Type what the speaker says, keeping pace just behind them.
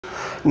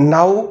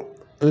Now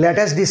let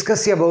us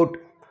discuss about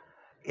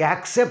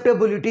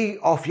acceptability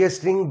of a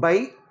string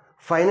by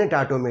finite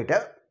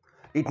automata.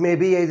 It may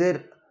be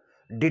either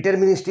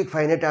deterministic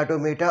finite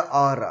automata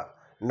or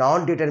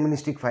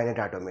non-deterministic finite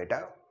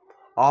automata,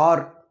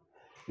 or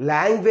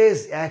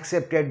language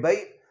accepted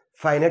by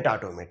finite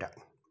automata.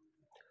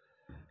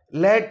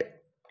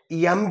 Let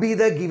M be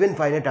the given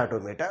finite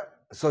automata.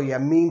 So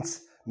M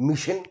means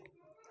mission.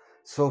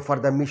 So for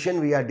the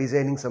mission we are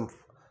designing some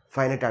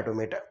finite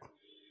automata.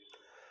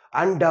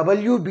 And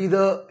W be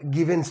the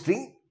given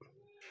string.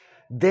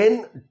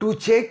 Then to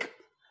check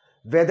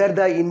whether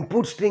the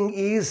input string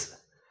is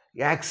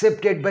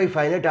accepted by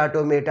finite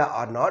automata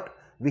or not,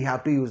 we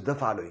have to use the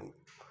following.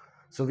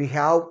 So we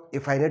have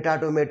a finite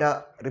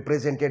automata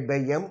represented by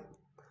M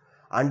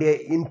and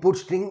a input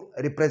string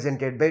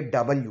represented by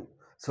W.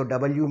 So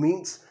W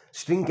means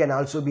string can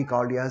also be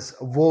called as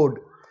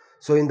word.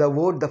 So in the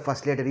word the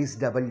first letter is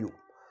W.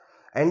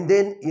 And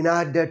then in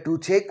order to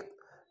check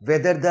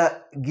whether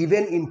the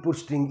given input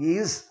string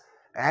is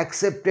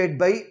accepted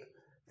by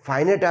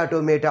finite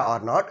automata or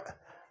not,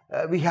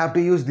 we have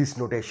to use this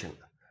notation.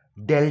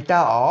 Delta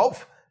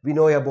of, we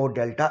know about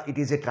delta, it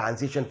is a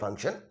transition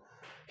function.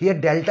 Here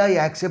delta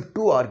accepts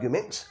two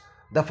arguments.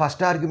 The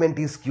first argument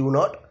is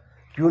Q0.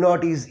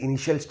 Q0 is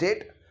initial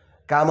state,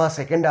 comma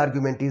second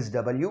argument is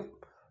W.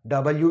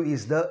 W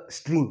is the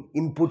string,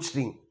 input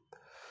string.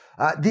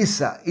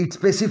 It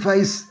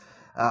specifies,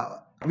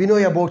 we know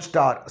about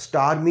star.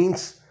 Star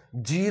means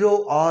 0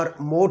 or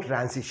more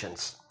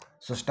transitions.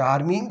 So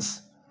star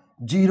means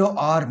 0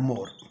 or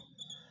more.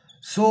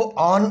 So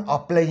on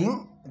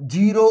applying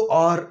 0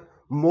 or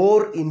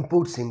more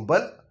input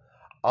symbol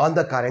on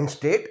the current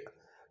state,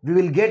 we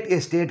will get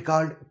a state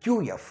called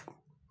QF.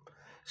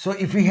 So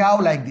if we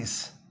have like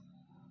this,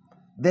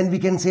 then we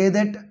can say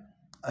that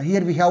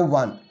here we have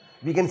 1.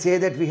 We can say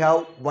that we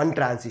have one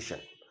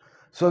transition.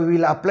 So we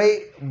will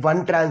apply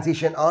one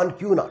transition on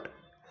Q0.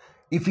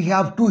 If we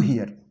have 2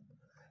 here,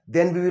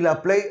 then we will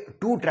apply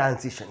 2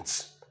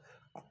 transitions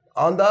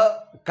on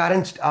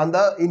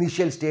the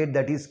initial state,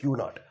 that is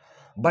Q0.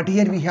 But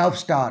here we have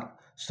star.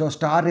 So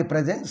star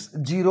represents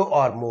 0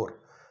 or more.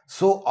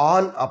 So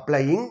on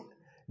applying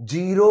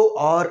 0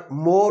 or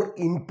more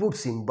input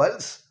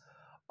symbols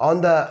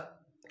on the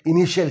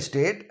initial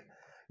state,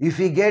 if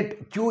we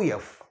get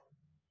QF,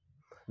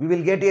 we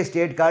will get a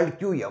state called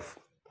QF.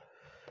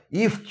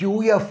 If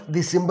QF,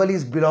 the symbol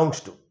is belongs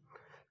to.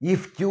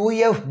 If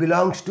QF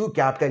belongs to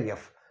capital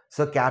F,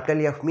 so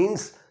capital F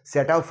means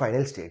set of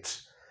final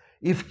states.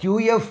 If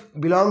QF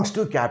belongs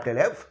to capital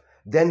F,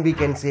 then we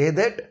can say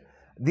that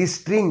this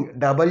string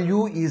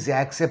W is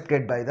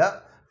accepted by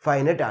the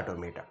finite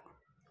automata.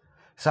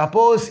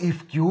 Suppose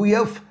if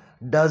QF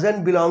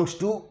doesn't belongs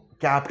to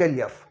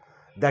capital F,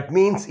 that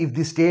means if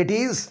the state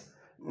is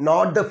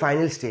not the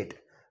final state,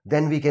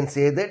 then we can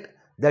say that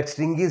that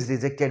string is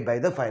rejected by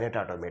the finite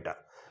automata.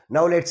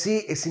 Now let's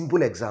see a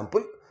simple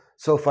example.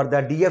 So for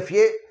the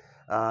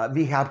DFA,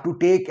 we have to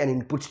take an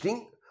input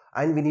string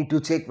and we need to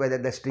check whether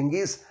the string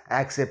is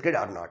accepted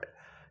or not.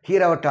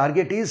 Here our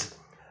target is,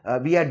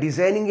 we are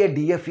designing a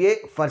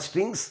DFA for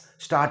strings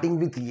starting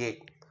with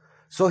A.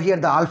 So here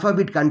the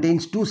alphabet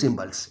contains 2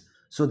 symbols.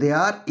 So they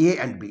are A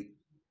and B.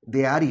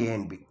 They are A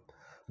and B.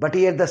 But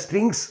here the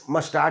strings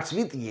must start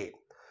with A.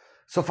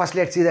 So first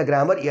let's see the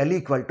grammar. L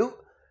equal to,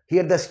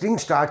 here the string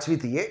starts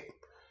with A.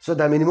 So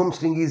the minimum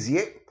string is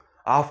A.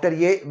 After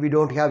A we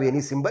don't have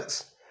any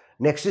symbols.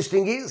 Next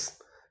string is,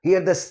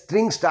 here the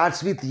string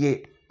starts with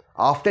A.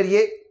 After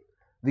A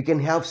we can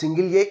have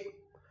single A.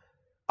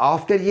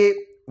 After A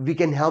we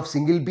can have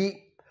single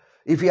B.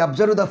 If we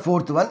observe the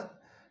fourth one,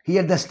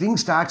 here the string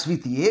starts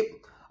with A.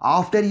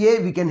 After A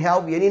we can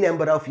have any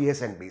number of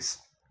A's and B's.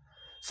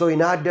 So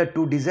in order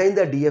to design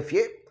the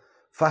DFA,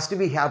 first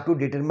we have to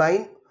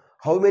determine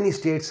how many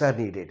states are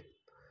needed.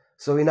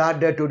 So in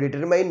order to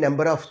determine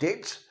number of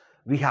states,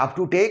 we have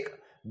to take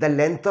the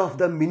length of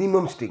the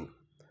minimum string.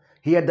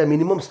 Here the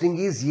minimum string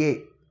is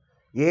A.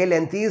 A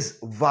length is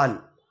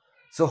 1.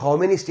 So how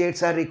many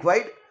states are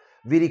required?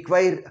 We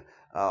require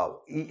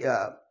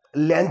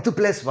length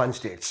plus 1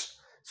 states.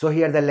 So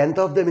here the length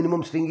of the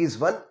minimum string is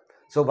 1.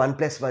 So 1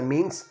 plus 1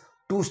 means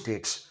 2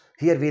 states.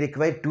 Here we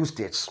require 2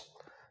 states.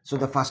 So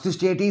the first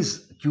state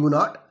is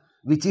Q0,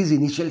 which is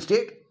initial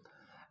state,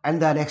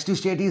 and the next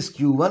state is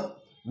Q1,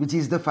 which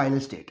is the final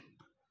state.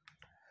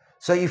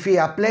 So if we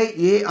apply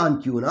A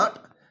on Q0,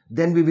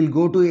 then we will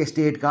go to a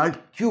state called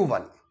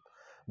Q1.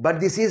 But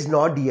this is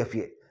not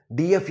DFA.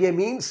 DFA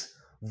means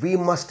we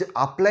must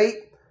apply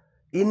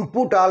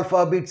input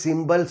alphabet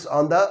symbols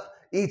on the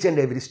each and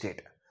every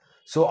state.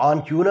 So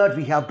on Q0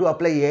 we have to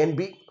apply A and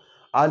B.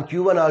 On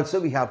Q1 also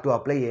we have to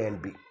apply A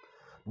and B.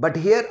 But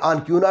here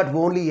on Q0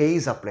 only A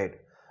is applied.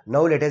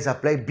 Now let us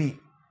apply B.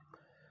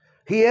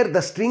 Here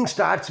the string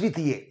starts with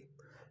A.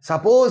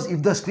 Suppose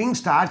if the string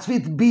starts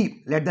with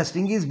B, let the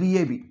string is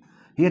BAB.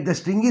 Here the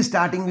string is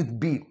starting with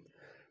B.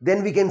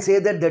 Then we can say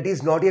that that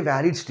is not a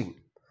valid string.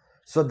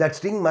 So that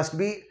string must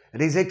be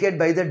rejected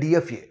by the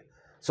DFA.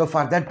 So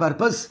for that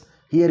purpose,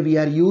 here we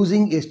are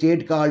using a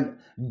state called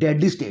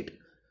dead state.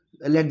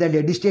 let the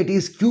dead state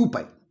is q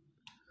pi.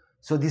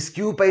 So this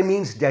q pi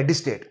means dead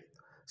state.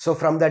 So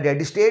from the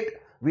dead state,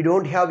 we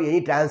don't have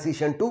any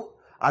transition to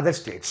other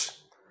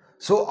states.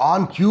 So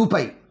on q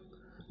pi,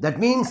 that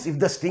means if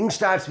the string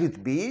starts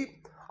with B,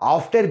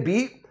 after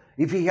B,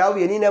 if we have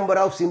any number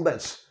of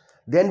symbols,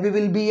 then we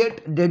will be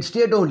at dead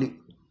state only.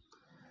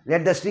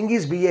 Let the string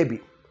is BAB.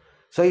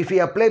 So if we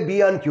apply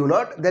B on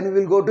Q0, then we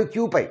will go to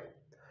Q pi.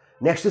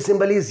 Next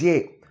symbol is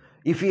A.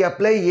 If we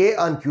apply A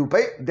on Q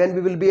pi, then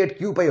we will be at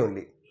Q pi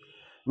only.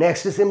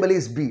 Next symbol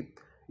is B.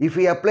 If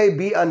we apply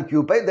B on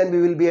Q pi, then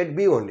we will be at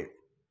B only.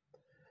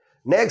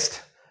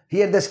 Next,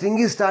 here the string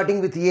is starting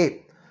with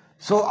A.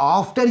 So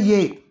after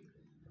A,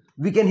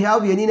 we can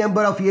have any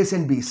number of A's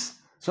and B's.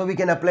 So we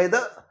can apply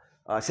the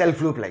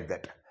self loop like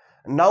that.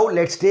 Now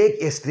let's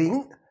take a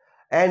string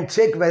and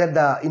check whether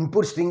the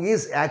input string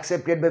is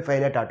accepted by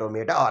Finite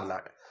Automata or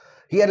not.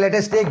 Here let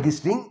us take this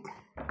string.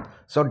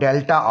 So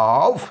delta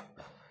of,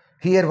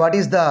 here what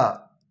is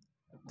the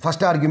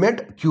first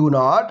argument?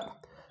 Q0,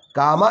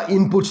 comma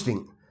input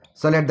string.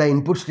 So let the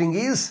input string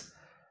is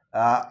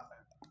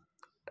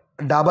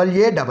double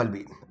A double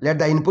B. Let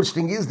the input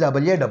string is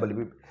double A double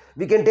B.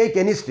 We can take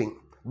any string.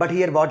 But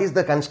here what is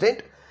the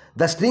constraint?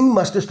 The string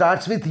must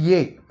start with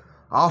A.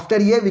 After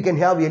A we can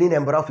have any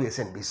number of A's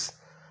and B's.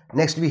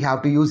 Next we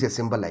have to use a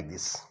symbol like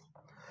this.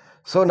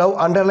 So now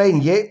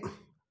underline A.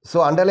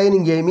 So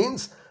underlining A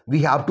means we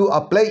have to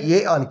apply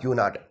A on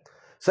Q0.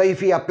 So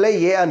if we apply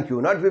A on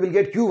Q0, we will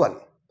get Q1.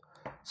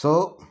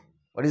 So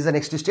what is the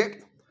next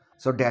state?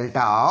 So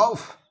delta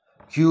of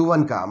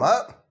Q1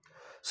 comma.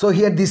 So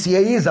here this A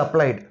is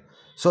applied.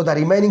 So the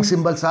remaining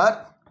symbols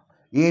are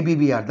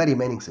ABB are the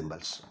remaining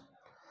symbols.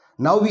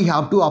 Now we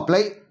have to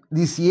apply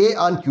this A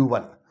on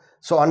Q1.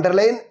 So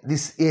underline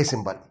this A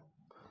symbol.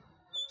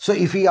 So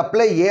if we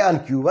apply A on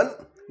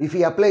Q1,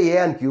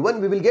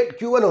 we will get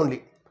Q1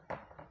 only.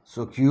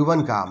 So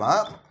Q1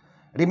 comma,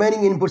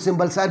 remaining input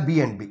symbols are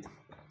B and B.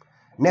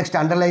 Next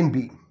underline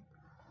B.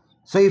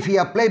 So if we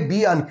apply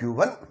B on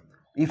Q1,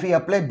 we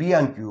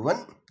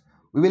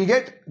will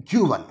get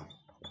Q1.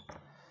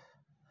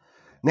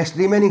 Next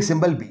remaining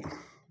symbol B.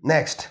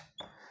 Next,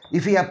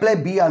 if we apply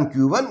B on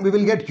Q1, we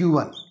will get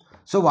Q1.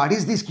 So what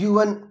is this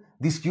Q1?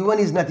 This Q1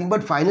 is nothing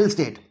but final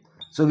state.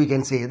 So we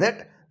can say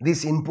that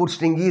this input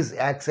string is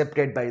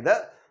accepted by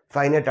the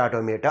Finite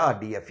Automata or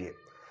DFA.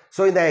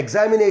 So in the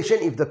examination,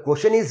 if the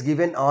question is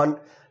given on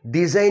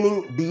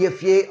designing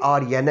DFA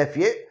or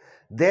NFA,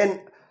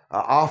 then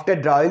after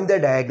drawing the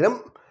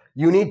diagram,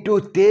 you need to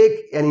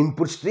take an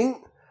input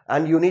string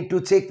and you need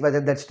to check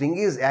whether that string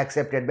is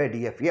accepted by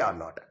DFA or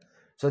not.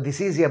 So this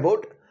is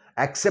about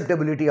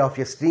acceptability of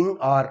a string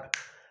or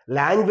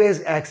language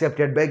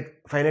accepted by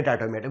Finite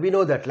Automata. We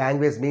know that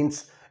language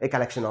means a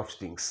collection of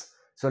strings.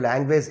 So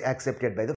language accepted by the